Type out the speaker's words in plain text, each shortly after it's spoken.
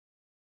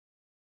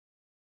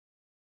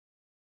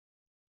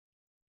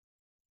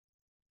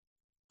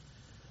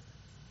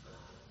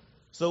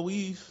So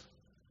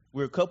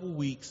we're a couple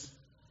weeks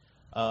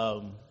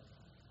to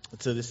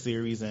this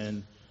series,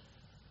 and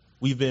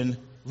we've been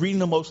reading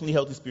Emotionally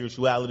Healthy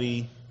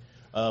Spirituality.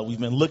 We've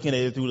been looking at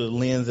it through the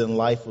lens and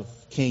life of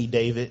King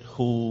David,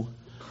 who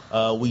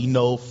we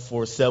know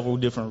for several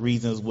different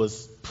reasons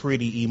was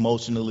pretty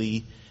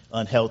emotionally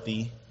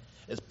unhealthy,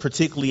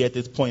 particularly at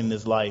this point in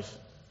his life.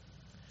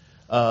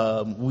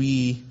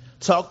 We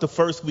talked the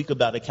first week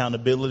about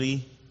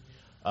accountability,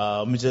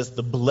 just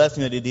the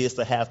blessing that it is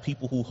to have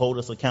people who hold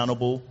us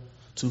accountable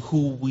to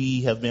who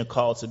we have been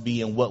called to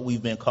be and what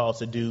we've been called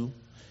to do.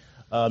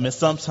 And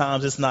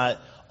sometimes it's not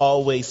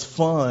always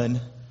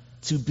fun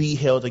to be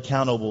held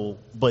accountable,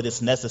 but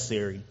it's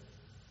necessary.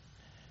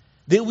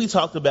 Then we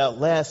talked about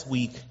last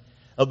week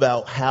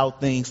about how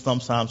things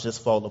sometimes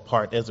just fall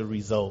apart as a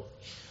result.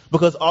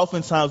 Because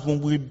oftentimes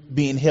when we're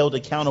being held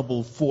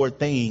accountable for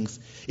things,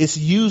 it's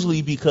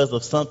usually because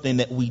of something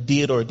that we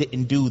did or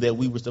didn't do that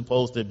we were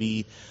supposed to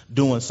be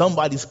doing.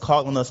 Somebody's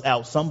calling us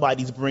out.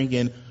 Somebody's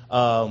bringing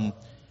a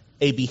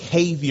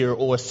behavior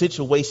or a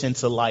situation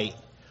to light.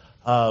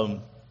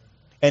 And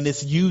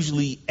it's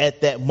usually at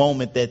that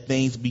moment that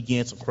things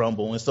begin to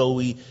crumble. And so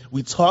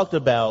we talked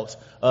about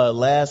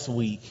last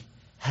week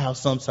how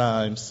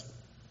sometimes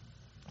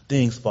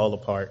things fall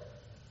apart.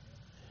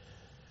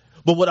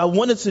 But what I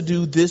wanted to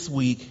do this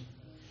week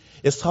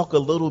is talk a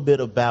little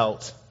bit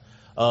about,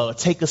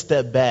 take a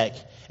step back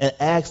and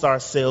ask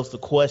ourselves the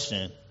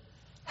question,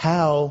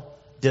 how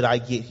did I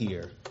get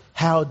here?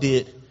 How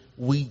did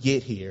we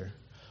get here?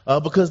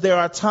 Because there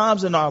are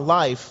times in our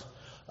life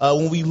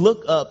when we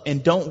look up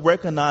and don't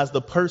recognize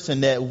the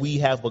person that we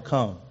have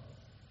become.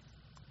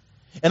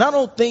 And I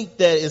don't think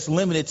that it's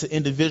limited to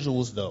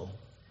individuals, though.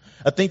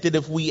 I think that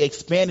if we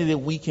expanded it,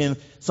 we can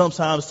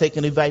sometimes take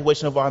an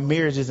evaluation of our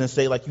marriages and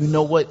say, like, you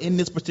know what, in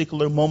this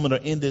particular moment or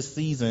in this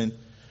season,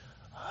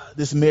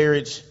 this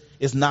marriage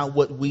is not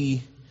what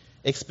we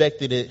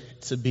expected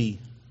it to be.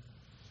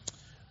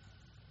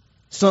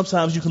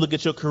 Sometimes you can look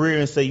at your career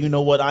and say, you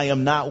know what, I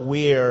am not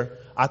where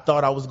I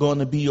thought I was going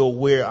to be or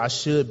where I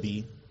should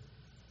be.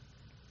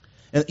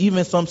 And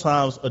even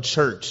sometimes a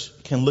church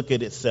can look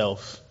at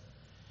itself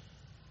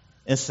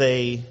and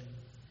say,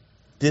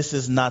 this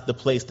is not the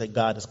place that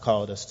God has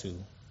called us to.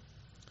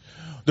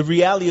 The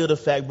reality of the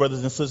fact,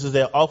 brothers and sisters,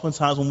 that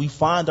oftentimes when we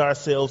find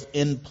ourselves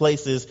in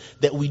places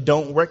that we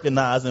don't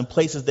recognize and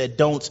places that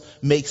don't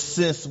make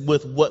sense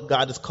with what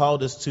God has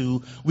called us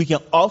to, we can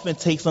often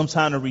take some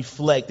time to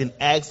reflect and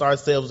ask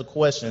ourselves the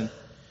question,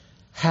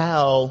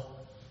 how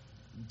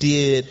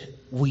did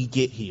we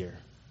get here?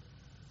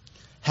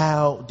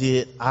 How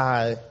did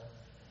I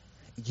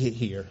get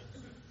here?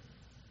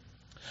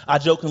 I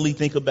jokingly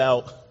think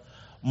about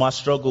my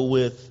struggle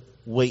with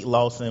weight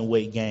loss and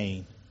weight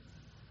gain.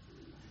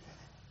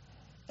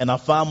 And I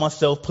find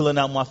myself pulling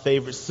out my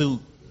favorite suit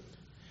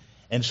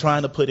and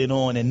trying to put it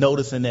on and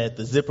noticing that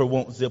the zipper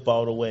won't zip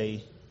all the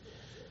way.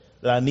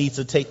 That I need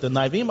to take the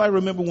knife. Anybody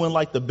remember when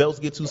like the belts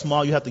get too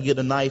small, you have to get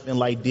a knife and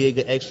like dig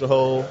an extra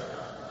hole?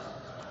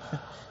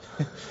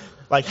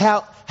 Like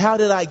how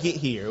did I get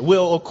here?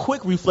 Well, a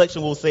quick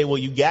reflection will say, well,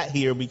 you got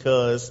here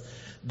because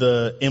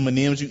the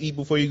M&Ms you eat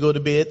before you go to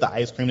bed, the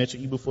ice cream that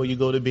you eat before you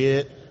go to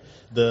bed,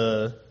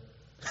 the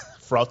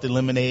frosted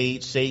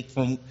lemonade shake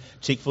from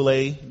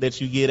Chick-fil-A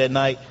that you get at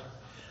night.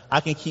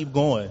 I can keep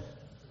going.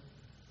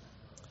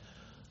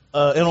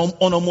 And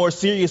on a more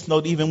serious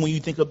note, even when you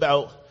think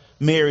about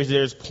marriage,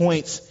 there's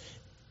points,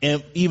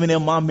 and even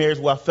in my marriage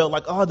where I felt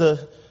like,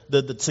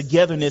 the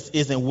togetherness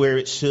isn't where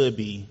it should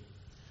be.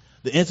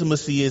 The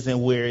intimacy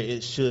isn't where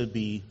it should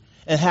be.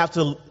 And have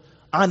to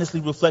honestly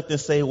reflect and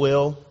say,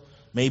 well,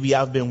 maybe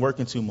I've been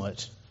working too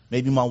much.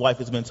 Maybe my wife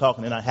has been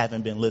talking and I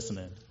haven't been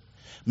listening.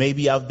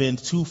 Maybe I've been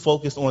too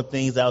focused on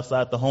things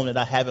outside the home that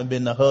I haven't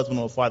been the husband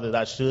or father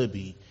that I should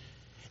be.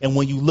 And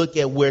when you look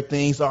at where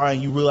things are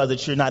and you realize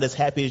that you're not as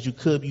happy as you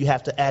could be, you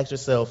have to ask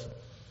yourself,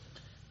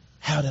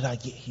 how did I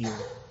get here?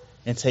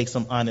 And take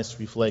some honest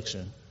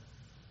reflection.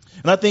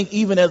 And I think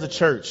even as a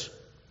church,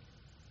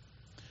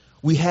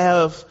 we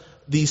have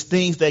these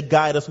things that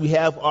guide us. We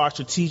have our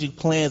strategic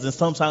plans, and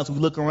sometimes we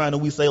look around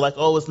and we say like,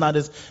 oh, it's not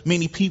as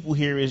many people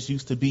here as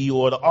used to be,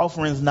 or the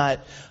offering's not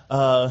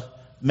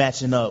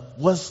matching up.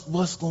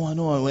 What's going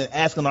on? We're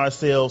asking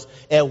ourselves,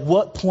 at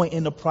what point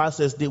in the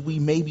process did we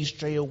maybe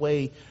stray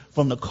away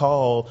from the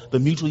call, the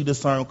mutually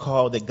discerned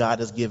call that God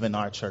has given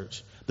our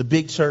church? The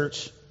big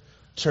church,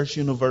 Church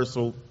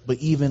Universal, but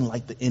even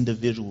like the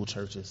individual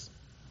churches.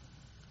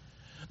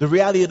 The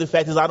reality of the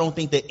fact is I don't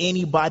think that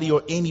anybody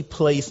or any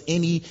place,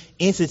 any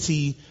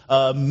entity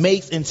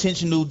makes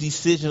intentional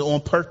decisions on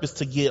purpose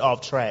to get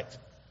off track.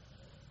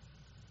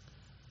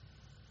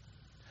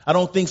 I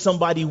don't think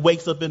somebody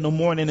wakes up in the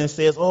morning and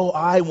says, oh,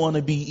 I want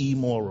to be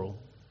immoral.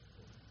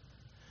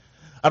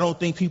 I don't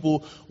think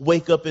people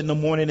wake up in the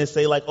morning and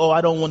say like, oh,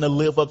 I don't want to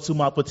live up to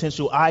my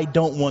potential. I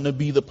don't want to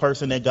be the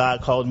person that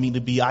God called me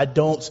to be. I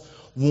don't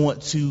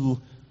want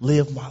to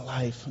live my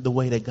life the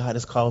way that God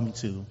has called me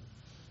to.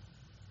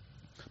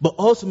 But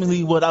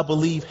ultimately what I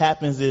believe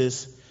happens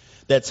is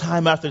that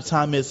time after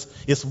time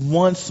it's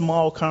one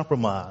small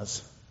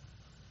compromise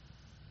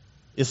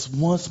It's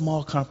one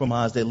small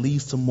compromise that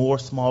leads to more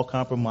small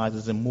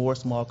compromises and more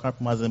small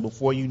compromises. And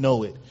before you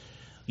know it,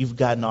 you've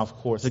gotten off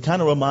course. It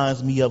kind of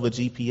reminds me of a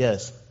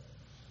GPS.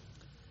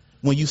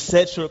 When you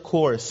set your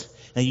course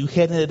and you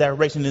head in a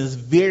direction, there's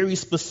very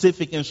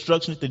specific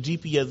instructions the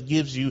GPS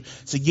gives you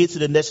to get to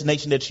the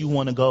destination that you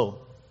want to go.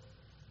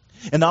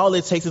 And all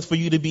it takes is for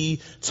you to be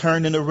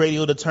turned in the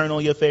radio, to turn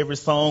on your favorite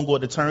song, or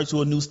to turn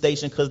to a new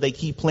station because they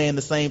keep playing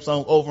the same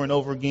song over and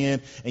over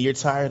again and you're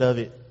tired of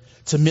it.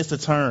 To miss a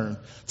turn,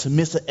 to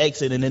miss an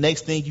exit, and the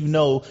next thing you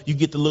know, you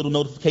get the little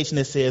notification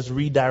that says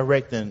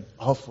redirecting,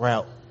 off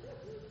route.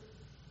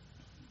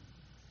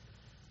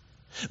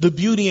 The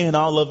beauty in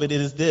all of it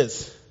is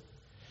this,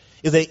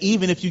 is that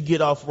even if you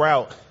get off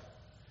route,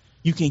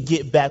 you can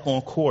get back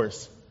on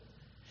course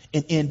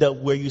and end up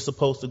where you're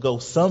supposed to go.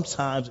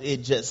 Sometimes it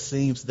just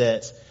seems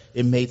that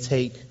it may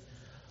take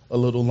a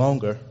little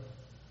longer.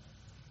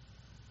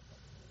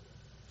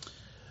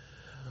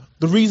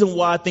 The reason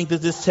why I think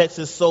that this text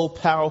is so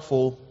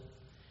powerful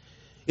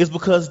is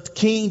because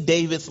King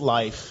David's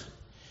life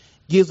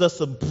gives us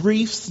a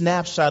brief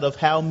snapshot of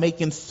how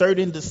making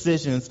certain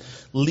decisions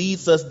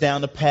leads us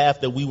down a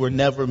path that we were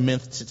never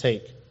meant to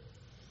take.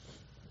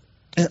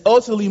 And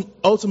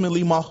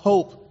ultimately, my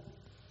hope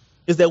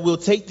is that we'll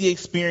take the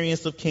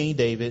experience of King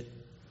David,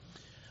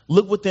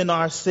 look within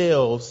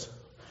ourselves,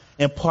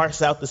 and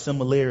parse out the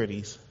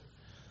similarities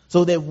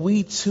so that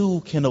we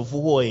too can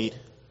avoid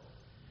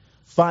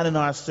finding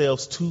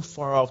ourselves too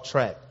far off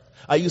track.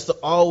 I used to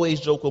always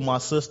joke with my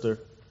sister.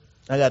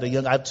 I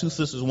have two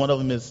sisters. One of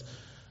them is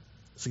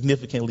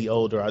significantly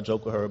older. I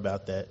joke with her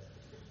about that.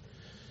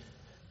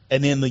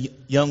 And then the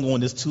younger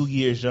one is 2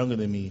 years younger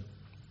than me.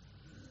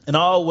 And I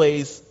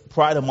always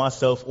prided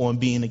myself on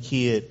being a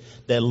kid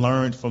that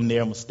learned from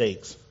their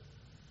mistakes.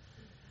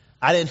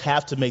 I didn't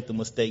have to make the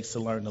mistakes to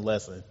learn the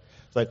lesson.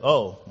 It's like,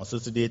 oh, my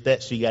sister did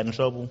that. She got in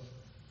trouble.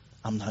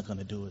 I'm not going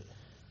to do it.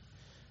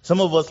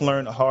 Some of us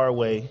learn the hard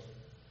way.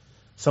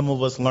 Some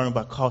of us learn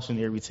by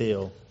cautionary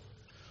tale.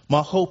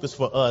 My hope is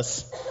for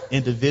us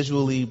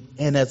individually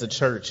and as a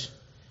church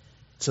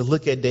to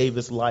look at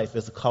David's life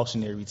as a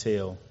cautionary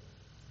tale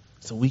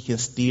so we can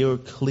steer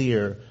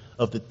clear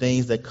of the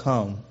things that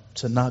come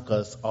to knock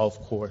us off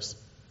course.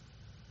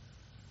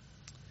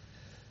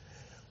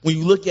 When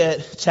you look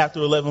at chapter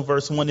 11,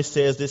 verse 1, it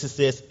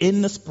says,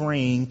 in the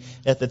spring,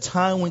 at the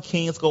time when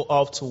kings go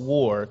off to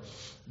war,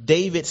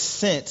 David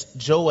sent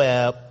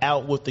Joab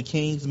out with the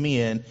king's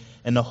men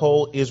and the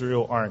whole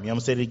Israel army. I'm going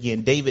to say it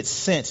again. David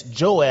sent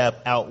Joab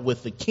out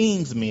with the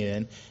king's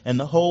men and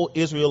the whole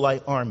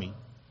Israelite army.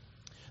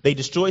 They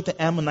destroyed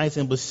the Ammonites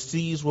and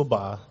besieged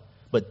Rabbah,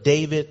 but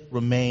David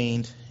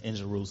remained in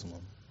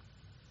Jerusalem.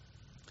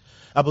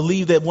 I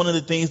believe that one of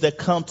the things that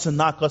come to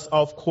knock us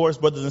off course,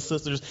 brothers and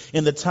sisters,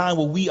 in the time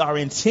where we are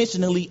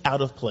intentionally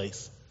out of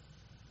place.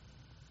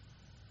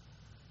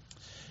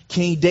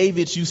 King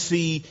David, you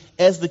see,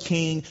 as the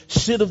king,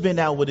 should have been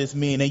out with his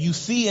men. And you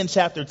see in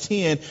chapter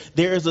 10,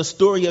 there is a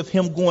story of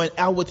him going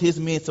out with his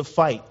men to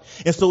fight.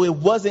 And so it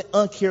wasn't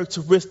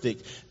uncharacteristic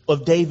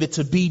of David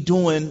to be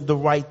doing the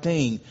right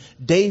thing.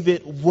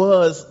 David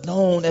was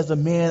known as a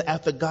man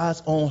after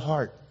God's own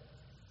heart.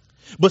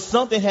 But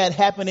something had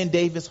happened in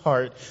David's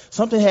heart.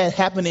 Something had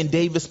happened in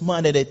David's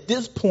mind that at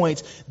this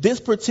point, this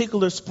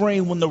particular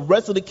spring, when the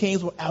rest of the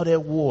kings were out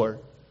at war,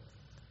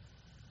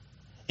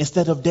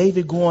 instead of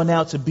David going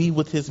out to be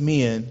with his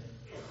men,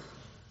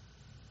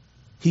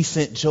 he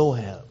sent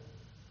Joab.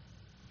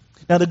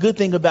 Now, the good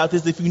thing about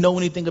this, if you know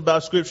anything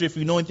about Scripture, if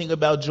you know anything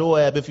about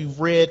Joab, if you've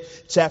read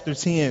chapter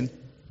 10,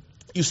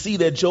 you see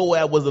that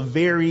Joab was a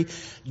very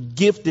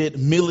gifted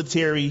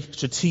military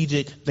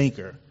strategic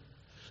thinker.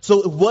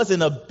 So it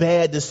wasn't a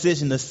bad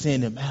decision to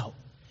send him out.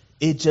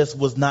 It just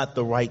was not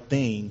the right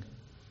thing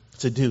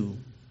to do.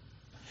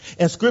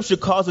 And Scripture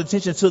calls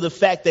attention to the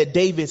fact that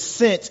David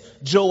sent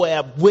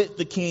Joab with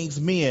the king's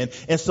men.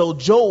 And so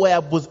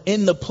Joab was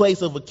in the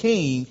place of a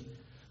king,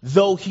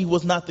 though he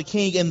was not the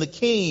king. And the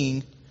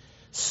king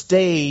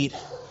stayed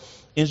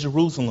in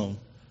Jerusalem.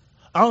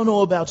 I don't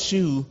know about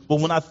you,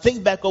 but when I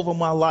think back over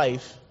my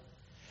life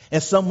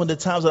and some of the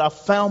times that I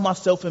found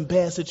myself in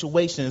bad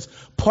situations,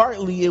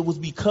 partly it was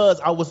because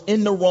I was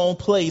in the wrong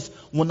place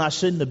when I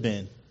shouldn't have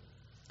been.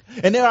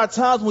 And there are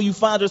times when you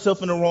find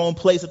yourself in the wrong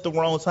place at the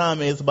wrong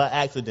time and it's by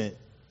accident.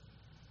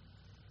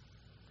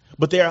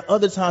 But there are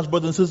other times,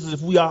 brothers and sisters,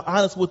 if we are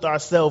honest with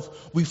ourselves,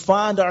 we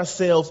find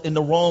ourselves in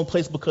the wrong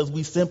place because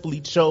we simply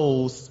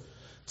chose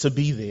to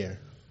be there.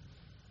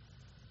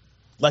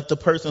 Like the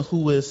person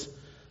who is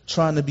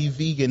trying to be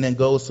vegan and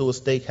goes to a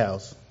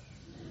steakhouse.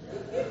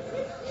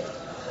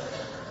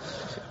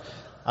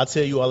 I'll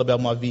tell you all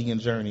about my vegan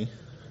journey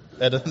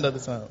at another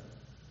time.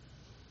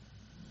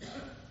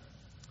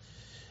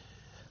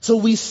 So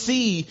we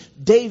see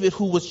David,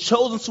 who was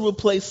chosen to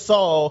replace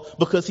Saul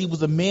because he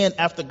was a man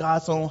after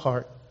God's own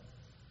heart.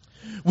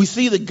 We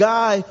see the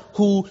guy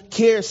who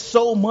cares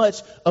so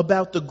much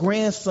about the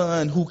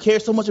grandson, who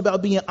cares so much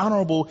about being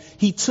honorable.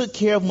 He took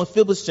care of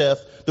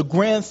Mephibosheth, the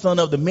grandson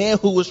of the man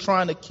who was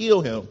trying to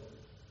kill him.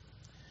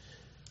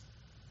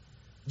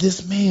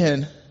 This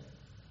man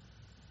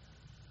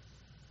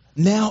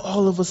now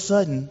all of a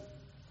sudden,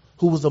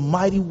 who was a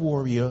mighty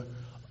warrior,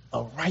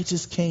 a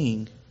righteous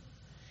king,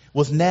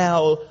 was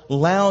now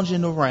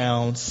lounging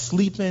around,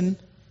 sleeping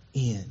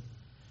in.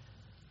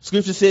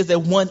 Scripture says that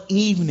one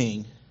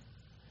evening,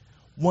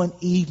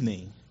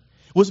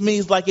 which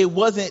means like it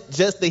wasn't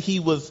just that he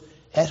was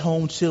at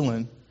home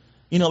chilling.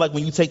 You know, like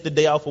when you take the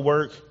day off of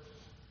work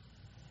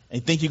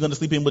and you think you're going to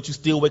sleep in, but you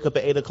still wake up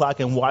at 8 o'clock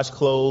and wash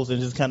clothes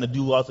and just kind of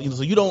do all, so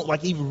you don't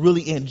like even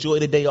really enjoy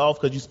the day off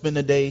because you spend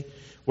the day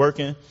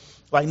working.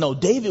 Like, no,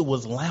 David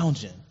was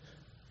lounging.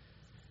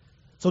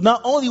 So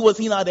not only was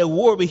he not at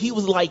war, but he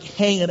was like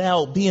hanging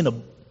out, being a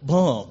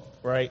bum,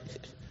 right?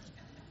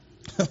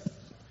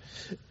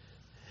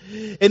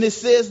 And it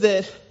says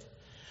that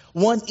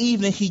one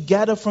evening he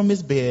got up from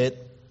his bed,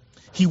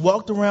 he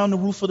walked around the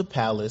roof of the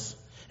palace,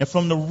 and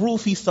from the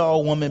roof he saw a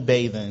woman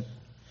bathing.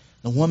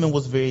 The woman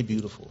was very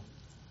beautiful.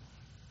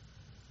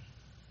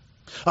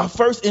 Our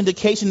first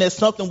indication that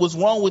something was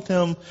wrong with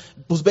him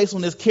was based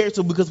on his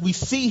character, because we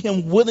see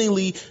him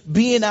willingly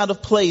being out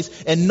of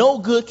place, and no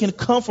good can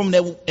come from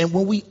that. And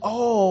when we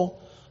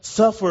all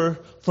suffer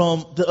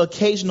from the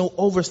occasional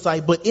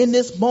oversight, but in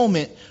this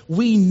moment,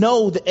 we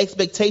know the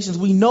expectations.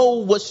 We know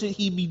what should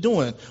he be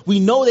doing. We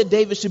know that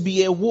David should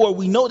be at war.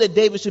 We know that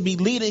David should be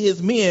leading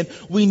his men.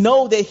 We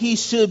know that he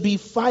should be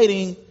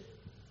fighting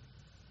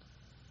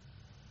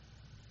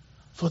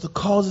for the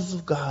causes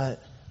of God.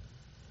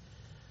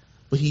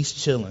 But he's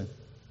chilling.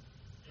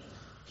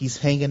 He's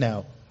hanging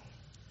out.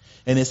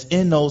 And it's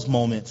in those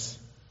moments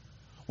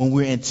when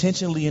we're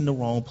intentionally in the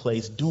wrong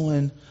place,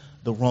 doing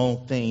the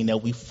wrong thing,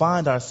 that we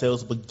find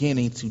ourselves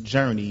beginning to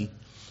journey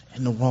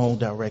in the wrong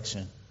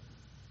direction.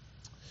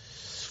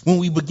 When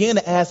we begin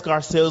to ask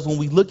ourselves, when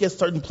we look at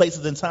certain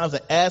places and times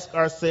and ask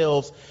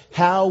ourselves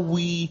how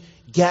we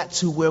got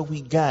to where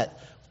we got,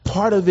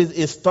 part of it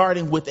is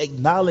starting with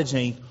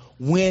acknowledging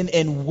when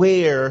and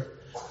where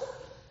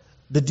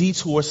the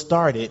detour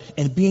started,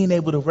 and being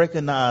able to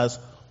recognize,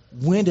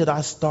 when did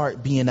I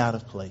start being out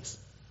of place?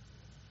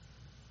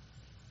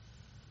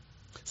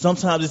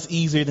 Sometimes it's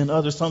easier than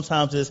others.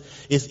 Sometimes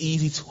it's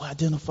easy to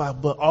identify,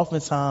 but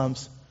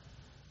oftentimes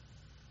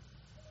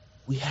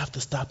we have to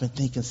stop and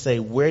think and say,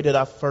 where did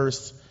I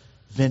first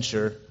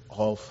venture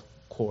off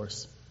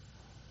course?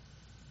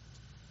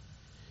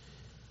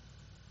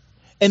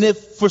 And if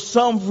for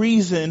some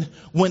reason,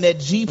 when that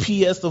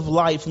GPS of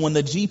life, when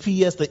the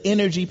GPS, the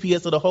inner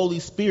GPS of the Holy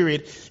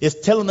Spirit is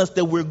telling us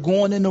that we're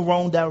going in the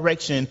wrong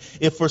direction,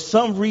 if for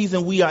some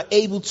reason we are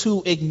able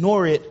to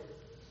ignore it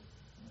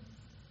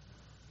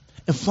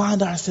and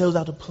find ourselves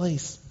out of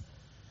place,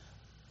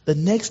 the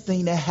next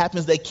thing that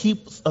happens that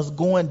keeps us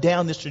going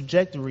down this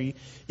trajectory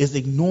is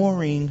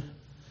ignoring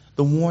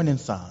the warning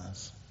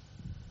signs.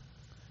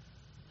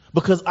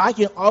 Because I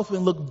can often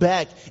look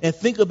back and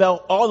think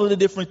about all of the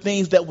different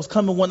things that was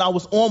coming when I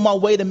was on my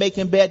way to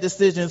making bad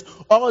decisions,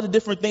 all of the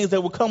different things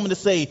that were coming to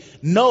say,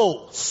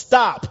 no,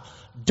 stop,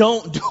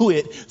 don't do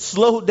it,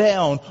 slow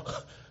down.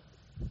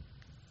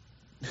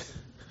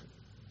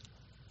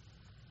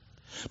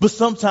 But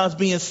sometimes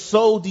being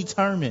so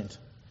determined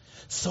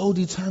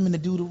to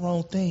do the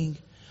wrong thing,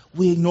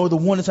 we ignore the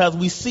warning signs.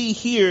 We see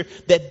here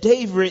that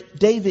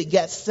David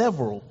got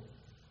several.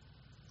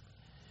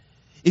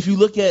 If you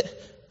look at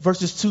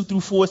verses 2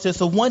 through 4, it says,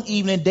 so one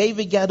evening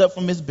David got up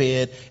from his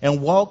bed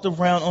and walked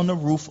around on the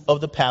roof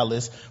of the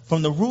palace.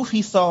 From the roof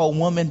he saw a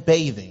woman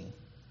bathing.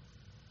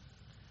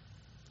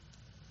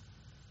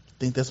 I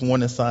think that's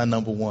warning sign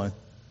number one.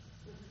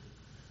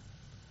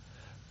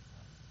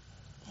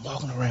 I'm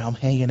walking around, I'm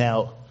hanging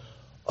out.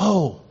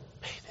 Oh,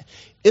 bathing.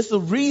 It's the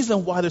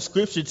reason why the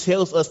scripture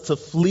tells us to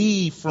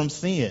flee from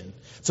sin,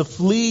 to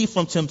flee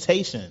from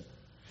temptation.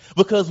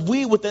 Because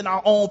we within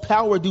our own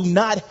power do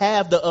not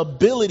have the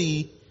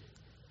ability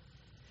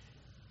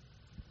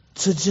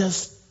to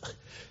just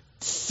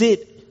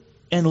sit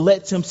and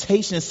let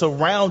temptation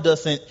surround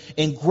us and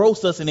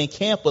engross us and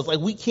encamp us. Like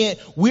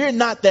we're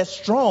not that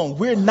strong.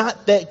 We're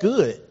not that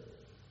good.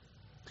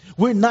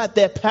 We're not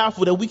that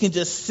powerful that we can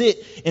just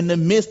sit in the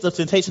midst of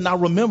temptation. I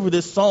remember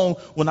this song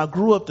when I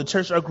grew up. The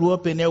church I grew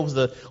up in,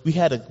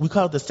 we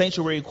called it the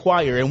Sanctuary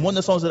Choir, and one of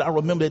the songs that I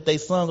remember that they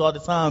sung all the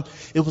time,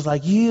 it was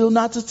like, yield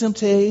not to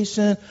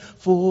temptation,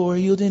 for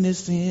yielding is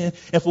sin.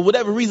 And for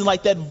whatever reason,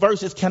 like that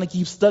verse just kind of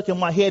keeps stuck in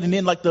my head. And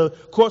then like the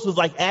chorus was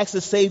like, ask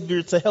the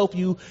Savior to help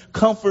you,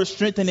 comfort,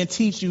 strengthen, and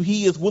teach you.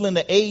 He is willing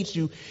to aid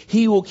you.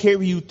 He will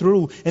carry you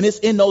through. And it's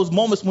in those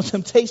moments when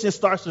temptation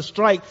starts to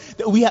strike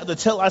that we have to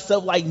tell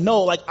ourselves, like,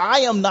 no, like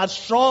I am not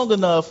strong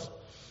enough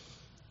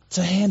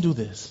to handle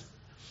this.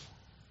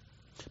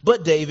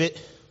 But David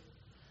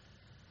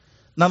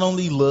not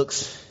only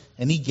looks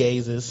and he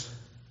gazes,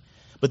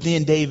 but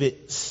then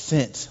David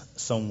sent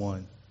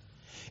someone.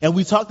 And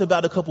we talked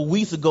about a couple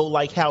weeks ago,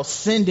 like how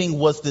sending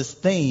was this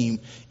theme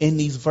in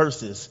these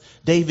verses.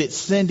 David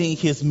sending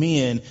his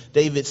men,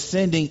 David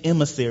sending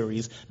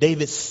emissaries,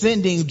 David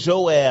sending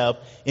Joab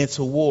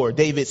into war,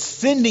 David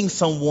sending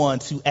someone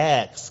to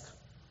ask.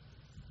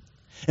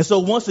 And so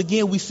once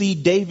again, we see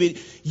David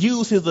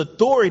use his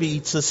authority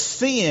to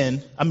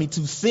send,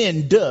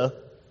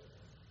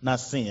 not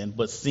sin,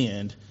 but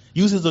sinned,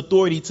 used his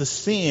authority to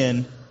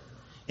sin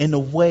in a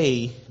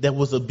way that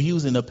was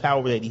abusing the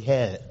power that he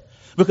had.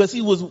 Because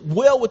he was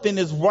well within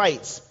his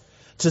rights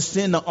to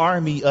send the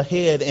army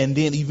ahead and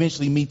then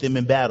eventually meet them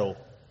in battle.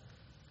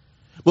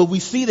 But we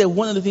see that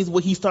one of the things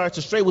where he started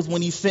to stray was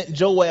when he sent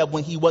Joab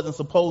when he wasn't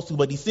supposed to.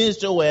 But he sends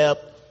Joab,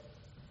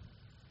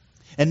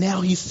 and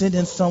now he's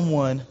sending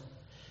someone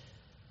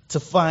to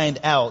find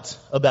out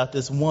about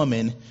this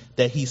woman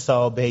that he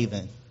saw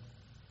bathing.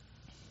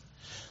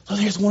 So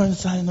there's warning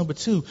sign number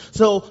 2.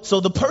 So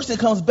the person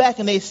comes back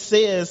and they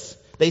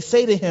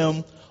say to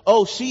him,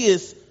 oh, she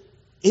is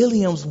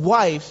Eliam's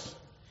wife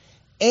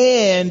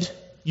and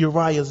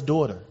Uriah's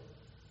daughter.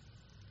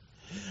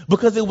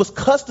 Because it was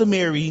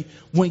customary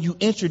when you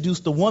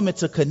introduced the woman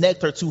to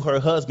connect her to her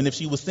husband. If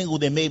she was single,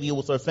 then maybe it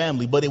was her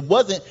family. But it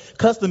wasn't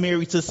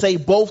customary to say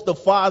both the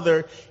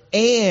father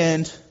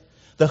and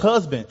the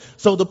husband.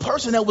 So the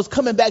person that was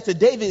coming back to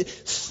David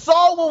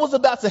saw what was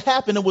about to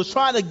happen and was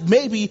trying to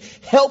maybe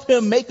help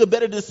him make a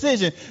better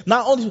decision.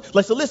 Not only,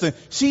 so listen,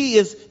 she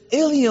is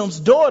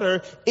Eliam's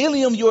daughter,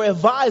 Eliam your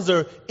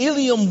advisor,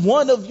 Eliam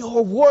one of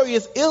your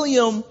warriors,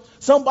 Eliam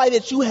somebody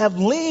that you have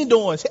leaned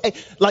on.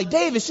 Like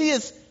David, she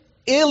is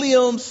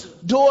Eliam's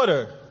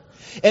daughter.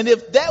 And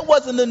if that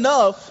wasn't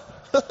enough,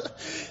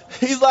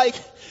 he's like,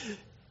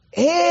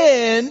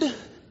 and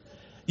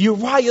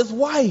Uriah's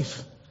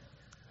wife.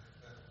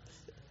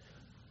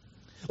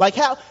 Like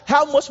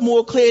how much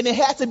more clear? And it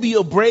had to be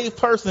a brave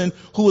person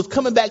who was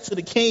coming back to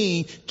the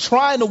king,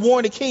 trying to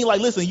warn the king,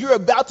 like, listen, you're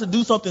about to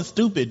do something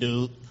stupid,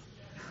 dude.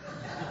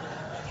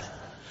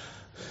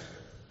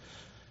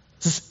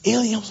 This is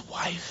Eliam's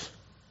wife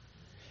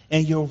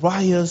and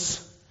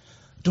Uriah's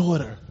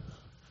daughter.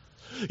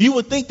 You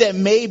would think that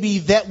maybe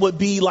that would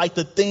be like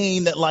the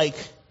thing that like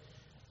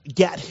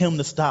got him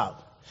to stop.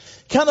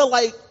 Kind of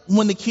like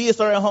when the kids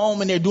are at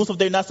home and they're doing something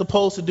they're not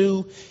supposed to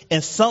do,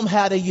 and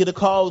somehow they get a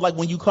call, like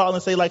when you call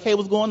and say like, hey,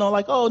 what's going on?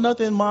 Like, oh,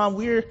 nothing, Mom.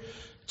 We're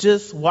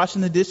just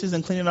washing the dishes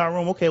and cleaning our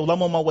room. Okay, well,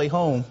 I'm on my way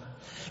home.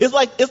 It's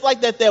like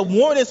that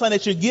warning sign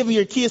that you're giving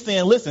your kids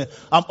saying, listen,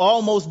 I'm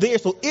almost there.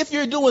 So if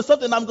you're doing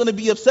something I'm going to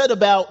be upset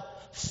about,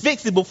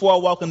 fix it before I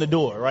walk in the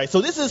door, right?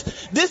 So this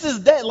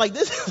is that, like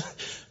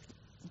this.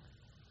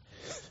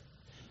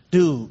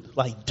 Dude,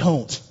 like,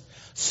 don't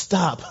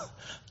stop.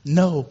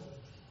 No.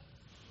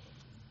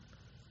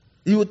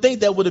 You would think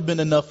that would have been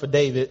enough for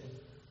David,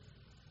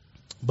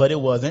 but it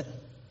wasn't.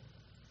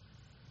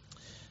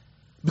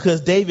 Because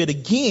David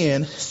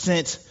again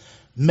sent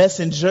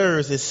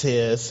messengers, it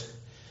says,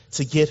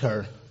 to get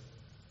her.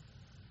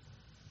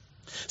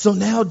 So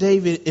now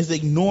David is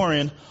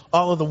ignoring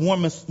all of the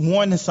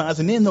warning signs.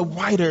 And then the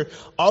writer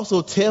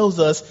also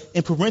tells us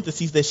in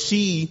parentheses that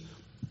she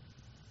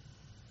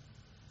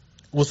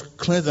was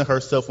cleansing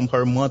herself from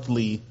her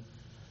monthly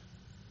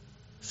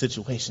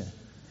situation.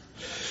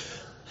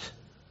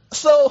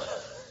 So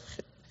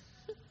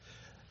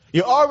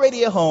you're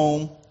already at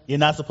home. You're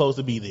not supposed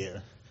to be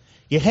there.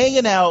 You're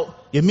hanging out.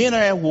 Your men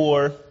are at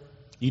war.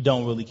 You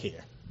don't really care.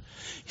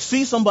 You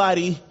see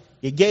somebody,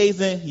 you're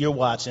gazing, you're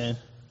watching.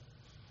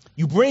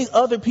 You bring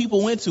other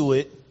people into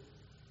it.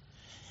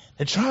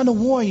 They're trying to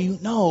warn you,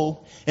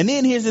 no. And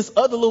then here's this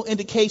other little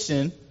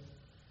indication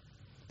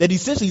that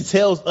essentially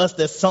tells us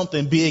that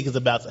something big is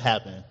about to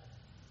happen.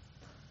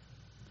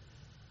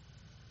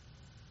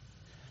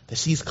 That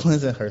she's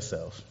cleansing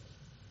herself.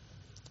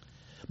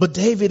 But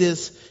David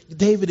is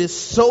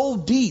so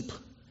deep.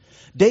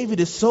 David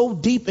is so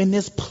deep in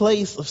this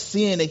place of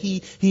sin that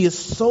he is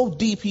so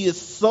deep, he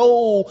is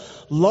so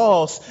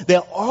lost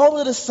that all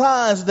of the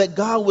signs that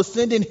God was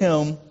sending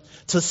him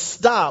to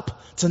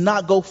stop, to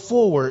not go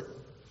forward,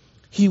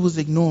 he was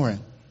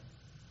ignoring.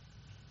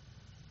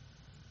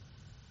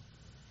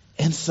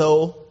 And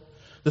so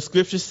the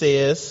scripture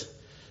says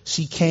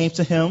she came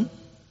to him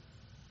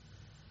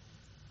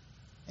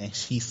and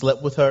he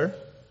slept with her.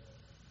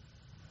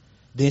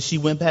 Then she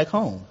went back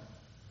home.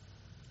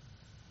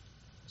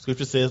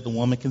 Scripture says the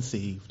woman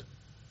conceived.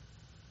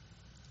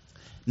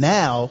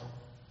 Now,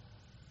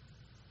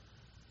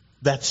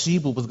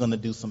 Bathsheba was going to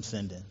do some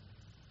sending.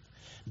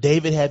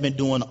 David had been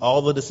doing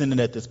all of the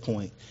sending at this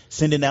point.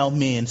 Sending out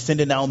men,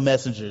 sending out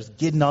messengers,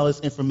 getting all this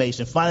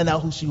information, finding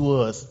out who she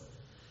was.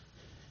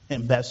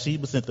 And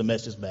Bathsheba sent the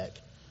message back.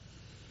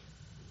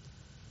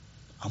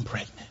 I'm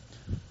pregnant.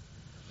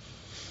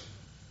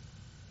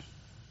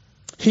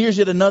 Here's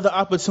yet another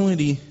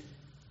opportunity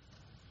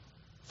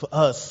for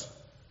us.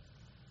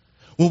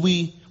 When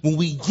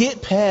we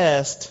get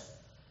past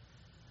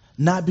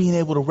not being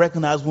able to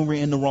recognize when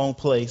we're in the wrong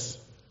place,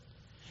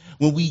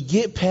 when we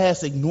get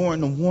past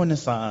ignoring the warning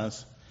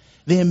signs,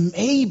 then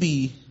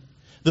maybe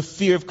the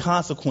fear of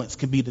consequence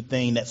can be the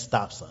thing that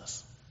stops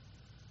us.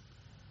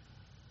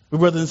 But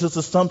brothers and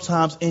sisters,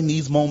 sometimes in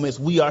these moments,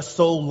 we are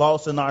so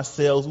lost in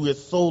ourselves, we are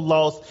so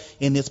lost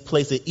in this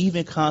place that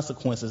even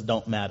consequences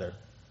don't matter.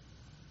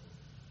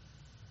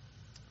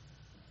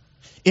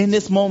 In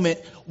this moment,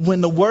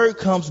 when the word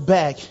comes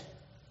back,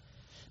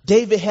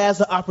 David has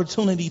the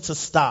opportunity to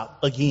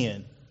stop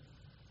again.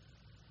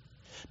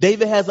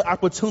 David has the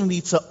opportunity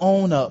to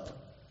own up.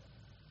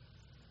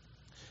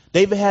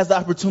 David has the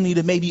opportunity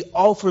to maybe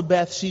offer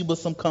Bathsheba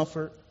some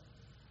comfort,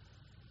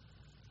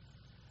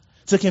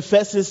 to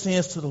confess his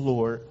sins to the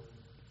Lord.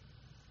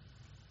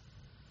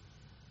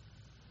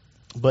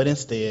 But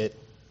instead,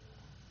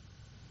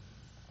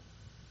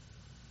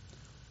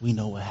 we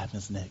know what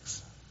happens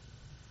next.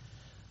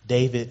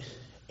 David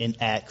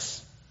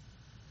enacts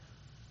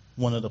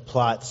one of the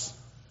plots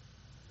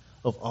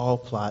of all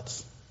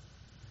plots,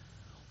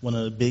 one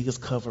of the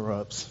biggest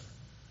cover-ups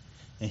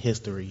in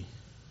history,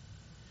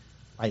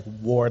 like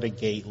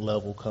Watergate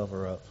level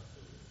cover-up.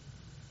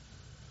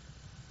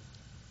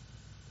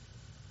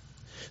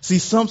 See,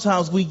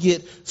 sometimes we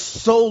get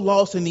so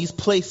lost in these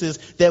places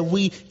that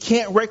we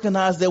can't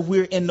recognize that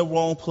we're in the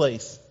wrong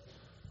place,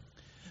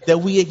 that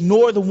we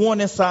ignore the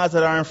warning signs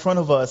that are in front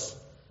of us,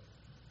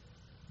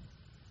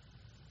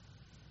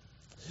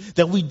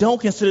 that we don't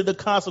consider the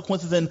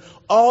consequences and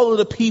all of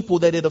the people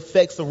that it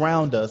affects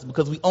around us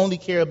because we only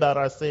care about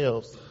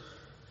ourselves.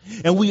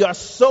 And we are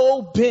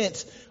so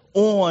bent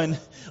on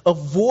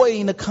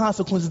avoiding the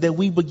consequences that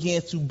we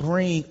begin to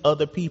bring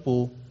other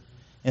people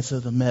into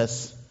the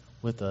mess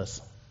with us.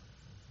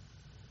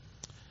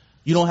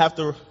 You don't have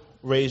to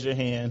raise your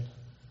hand,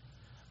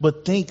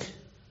 but think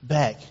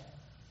back.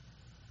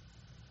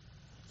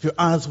 If you're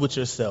honest with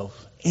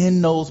yourself,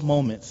 in those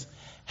moments,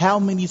 how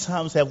many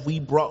times have we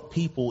brought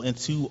people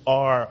into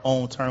our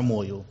own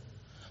turmoil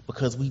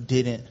because we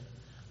didn't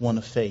want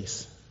to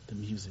face the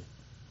music?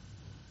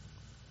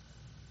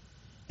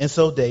 And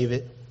so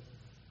David,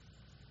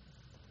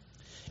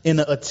 in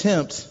an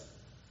attempt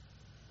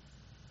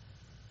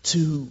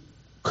to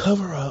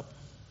cover up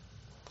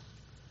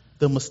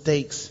the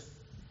mistakes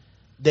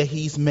that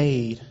he's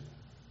made,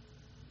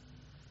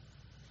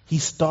 he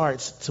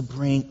starts to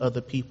bring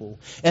other people.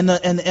 And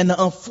the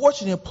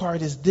unfortunate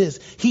part is this.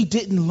 He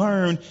didn't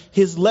learn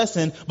his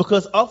lesson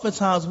because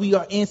oftentimes we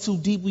are in too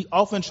deep. We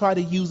often try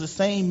to use the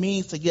same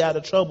means to get out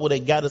of trouble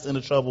that got us into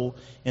trouble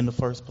in the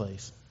first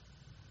place.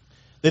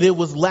 That it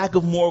was lack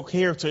of moral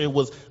character. It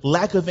was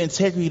lack of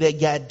integrity that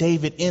got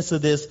David into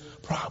this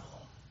problem.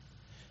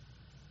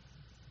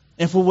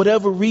 And for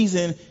whatever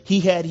reason, he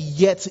had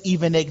yet to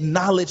even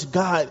acknowledge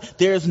God.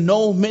 There is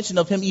no mention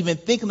of him even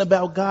thinking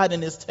about God in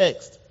this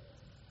text.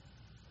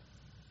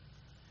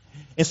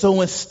 And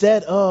so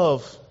instead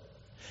of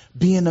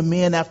being a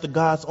man after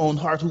God's own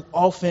heart who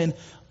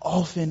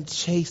often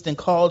chased and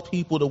called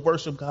people to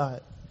worship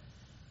God,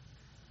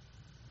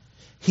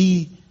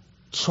 he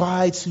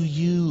tried to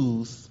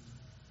use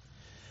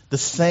the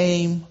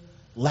same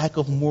lack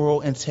of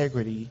moral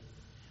integrity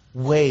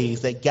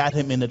ways that got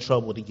him into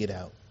trouble to get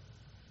out.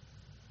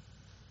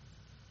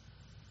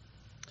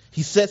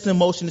 He sets in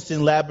motion this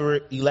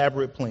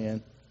elaborate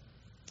plan.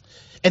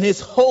 And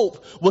his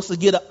hope was to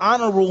get an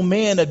honorable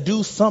man to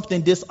do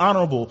something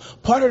dishonorable.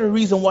 Part of the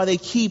reason why they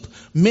keep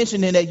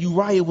mentioning that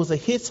Uriah was a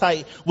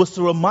Hittite was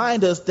to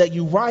remind us that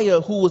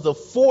Uriah, who was a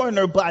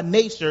foreigner by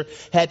nature,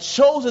 had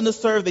chosen to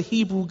serve the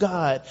Hebrew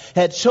God,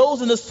 had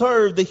chosen to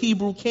serve the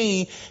Hebrew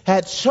king,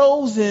 had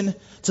chosen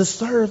to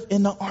serve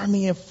in the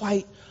army and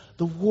fight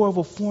the war of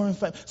a foreign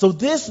family. So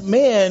this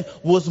man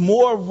was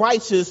more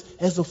righteous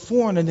as a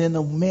foreigner than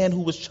the man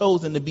who was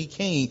chosen to be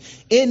king.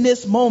 In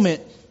this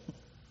moment,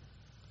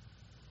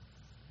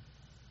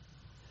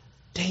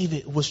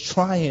 David was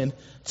trying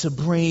to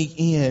bring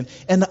in,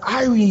 and the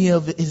irony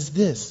of it is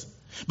this,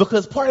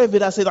 because part of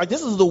it I say, like,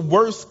 this is the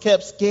worst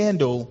kept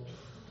scandal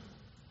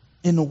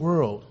in the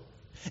world.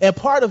 And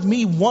part of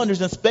me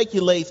wonders and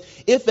speculates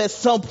if at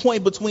some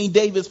point between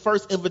David's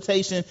first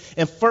invitation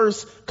and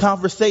first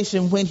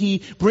conversation, when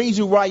he brings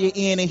Uriah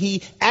in and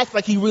he acts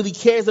like he really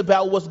cares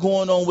about what's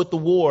going on with the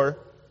war,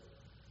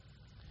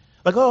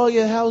 like, oh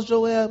yeah, how's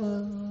Joab?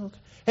 Okay.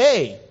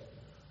 Hey,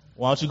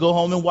 why don't you go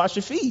home and wash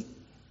your feet?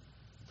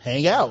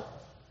 Hang out.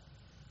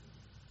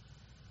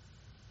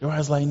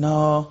 Uriah's like,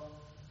 no,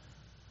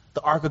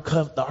 the Ark of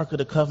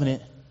the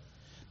Covenant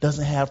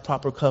doesn't have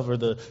proper cover.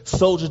 The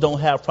soldiers don't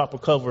have proper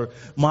cover.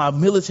 My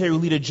military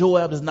leader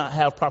Joab does not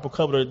have proper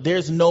cover.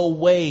 There's no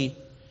way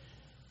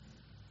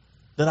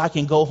that I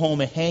can go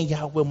home and hang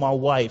out with my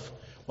wife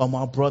while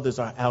my brothers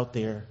are out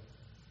there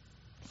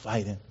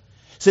fighting. It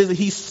says that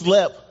he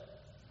slept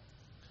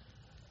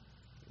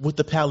with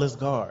the palace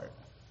guard.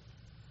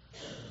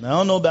 Now, I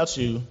don't know about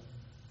you.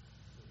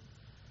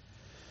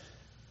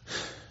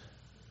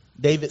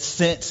 David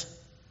sent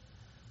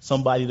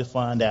somebody to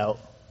find out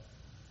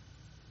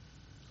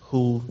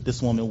who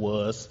this woman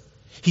was.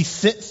 He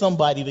sent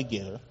somebody to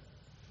get her.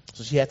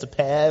 So she had to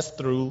pass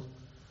through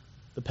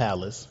the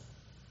palace.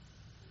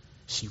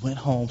 She went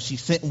home. She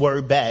sent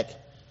word back.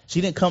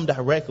 She didn't come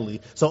directly.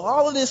 So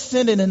all of this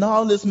sending and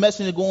all of this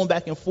messaging going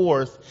back and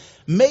forth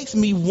makes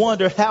me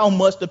wonder how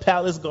much the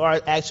palace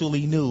guard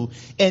actually knew.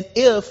 And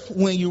if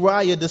when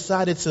Uriah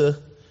decided to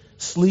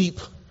sleep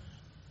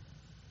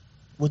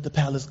with the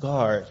palace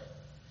guard,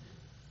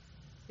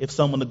 if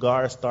some of the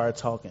guards started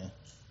talking.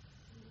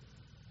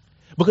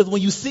 Because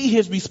when you see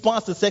his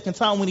response the second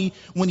time,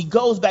 when he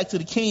goes back to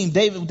the king,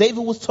 David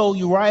was told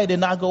Uriah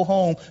did not go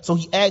home. So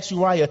he asked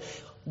Uriah,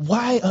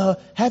 why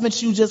haven't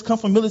you just come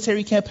from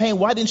military campaign?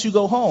 Why didn't you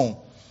go home?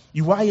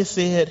 Uriah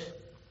said,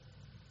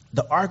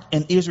 the ark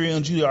and Israel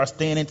and Judah are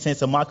staying in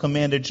tents, and my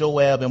commander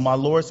Joab and my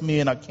Lord's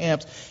men are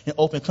camped in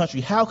open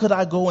country. How could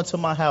I go into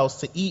my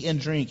house to eat and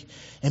drink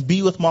and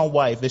be with my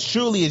wife? As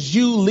surely as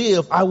you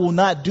live, I will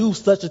not do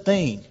such a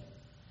thing.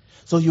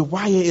 So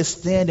Uriah is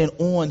standing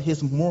on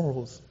his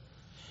morals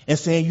and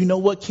saying, you know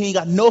what, King,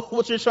 I know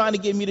what you're trying to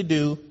get me to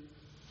do.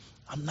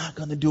 I'm not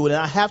going to do it.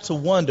 And I have to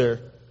wonder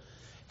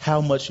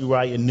how much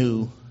Uriah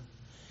knew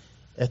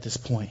at this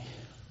point.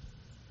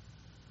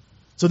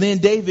 So then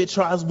David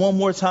tries one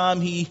more time.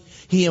 He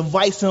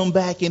invites him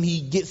back and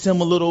he gets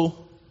him a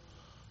little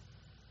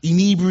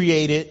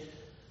inebriated,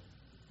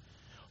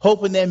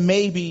 hoping that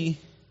maybe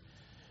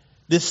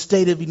this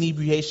state of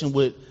inebriation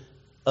would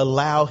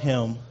allow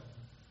him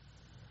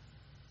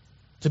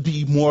to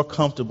be more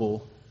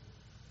comfortable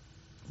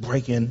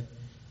breaking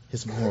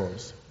his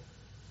morals.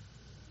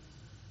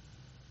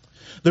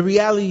 The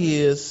reality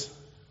is,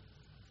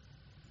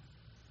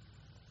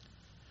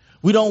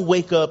 we don't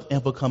wake up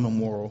and become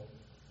immoral.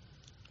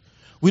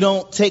 We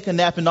don't take a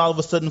nap and all of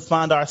a sudden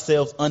find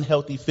ourselves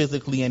unhealthy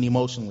physically and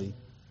emotionally.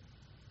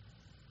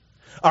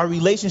 Our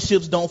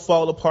relationships don't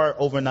fall apart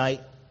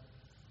overnight.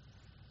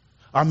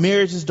 Our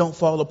marriages don't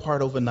fall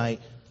apart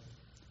overnight.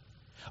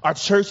 Our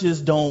churches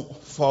don't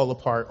fall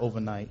apart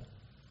overnight.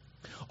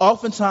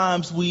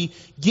 Oftentimes we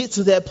get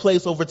to that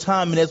place over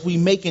time, and as we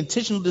make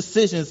intentional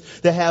decisions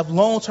that have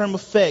long-term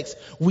effects,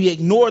 we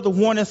ignore the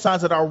warning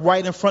signs that are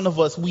right in front of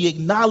us. We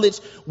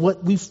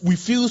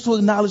refuse to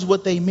acknowledge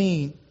what they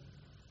mean.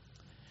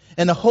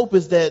 And the hope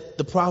is that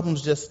the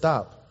problems just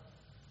stop.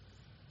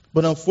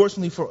 But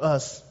unfortunately for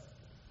us,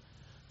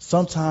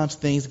 sometimes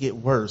things get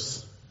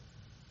worse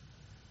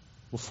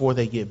before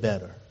they get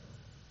better.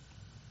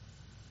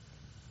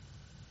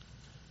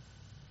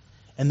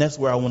 And that's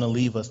where I want to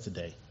leave us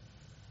today.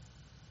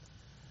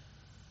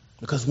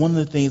 Because one of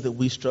the things that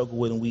we struggle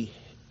with and we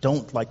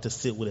don't like to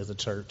sit with as a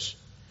church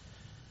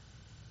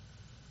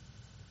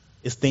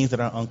is things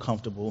that are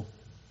uncomfortable.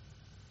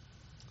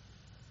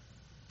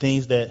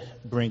 Things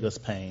that bring us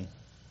pain,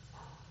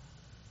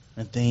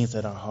 and things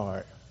that are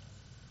hard.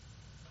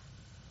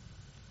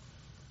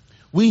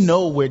 We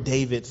know where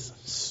David's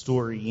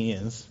story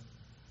ends.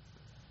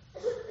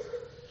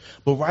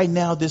 But right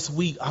now, this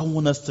week, I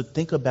want us to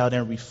think about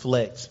and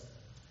reflect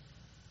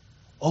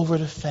over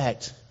the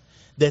fact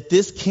that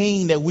this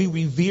king that we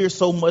revere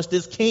so much,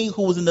 this king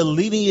who was in the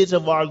lineage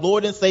of our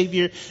Lord and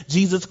Savior,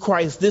 Jesus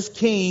Christ, this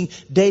king,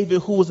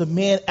 David, who was a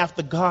man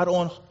after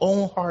God's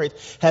own heart,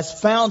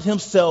 has found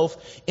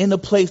himself in a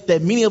place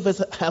that many of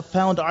us have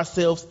found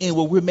ourselves in,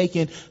 where we're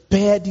making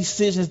bad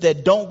decisions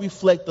that don't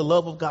reflect the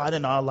love of God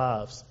in our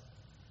lives.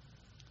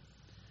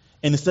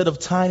 And instead of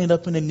tying it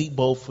up in a neat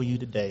bow for you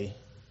today,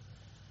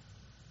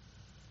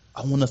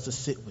 I want us to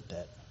sit with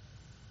that.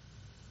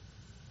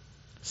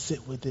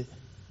 Sit with it.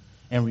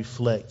 And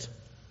reflect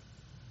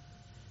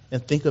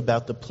and think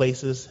about the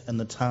places and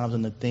the times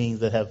and the things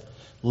that have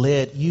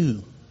led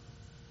you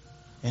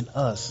and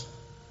us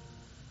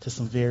to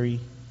some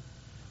very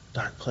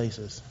dark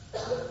places.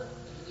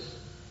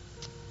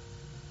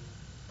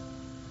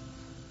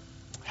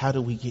 How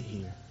did we get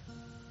here?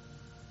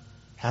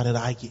 How did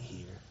I get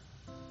here?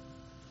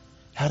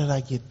 How did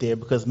I get there?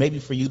 Because maybe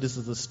for you this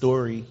is a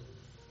story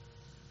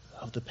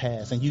of the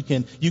past. And you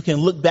can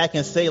look back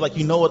and say, like,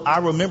 you know what, I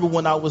remember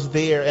when I was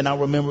there, and I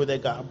remember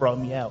that God brought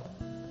me out.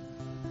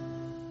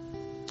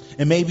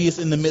 And maybe it's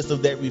in the midst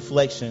of that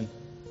reflection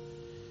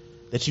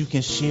that you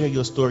can share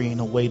your story in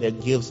a way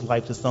that gives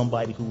life to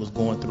somebody who was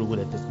going through it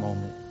at this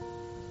moment.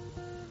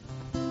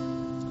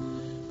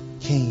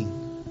 King,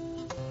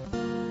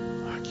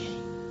 our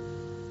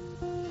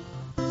king,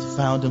 has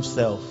found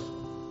himself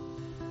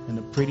in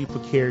a pretty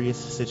precarious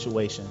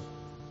situation.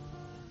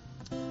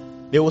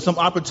 There were some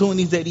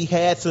opportunities that he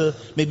had to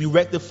maybe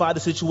rectify the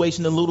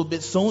situation a little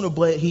bit sooner,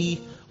 but he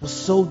was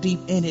so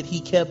deep in it,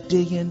 he kept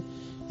digging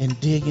and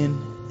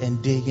digging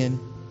and digging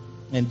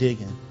and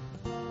digging.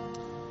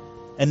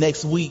 And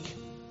next week,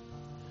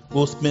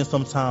 we'll spend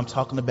some time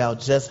talking about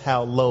just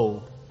how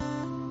low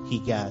he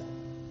got.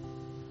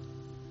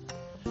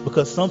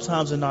 Because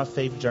sometimes in our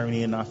faith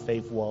journey, in our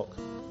faith walk,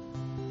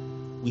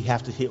 we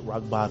have to hit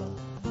rock bottom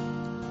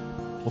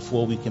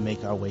before we can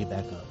make our way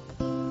back up.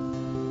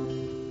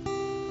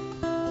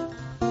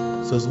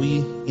 So as we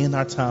end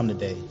our time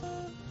today,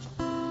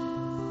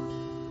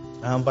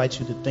 I invite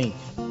you to think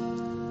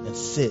and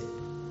sit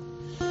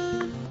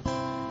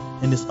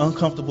in this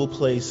uncomfortable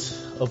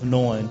place of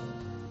knowing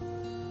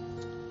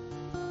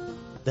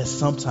that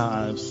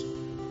sometimes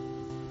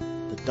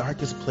the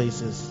darkest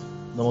places,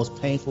 the most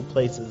painful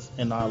places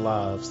in our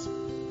lives,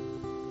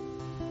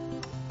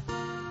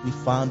 we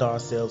find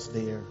ourselves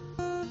there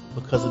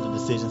because of the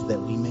decisions that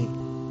we make.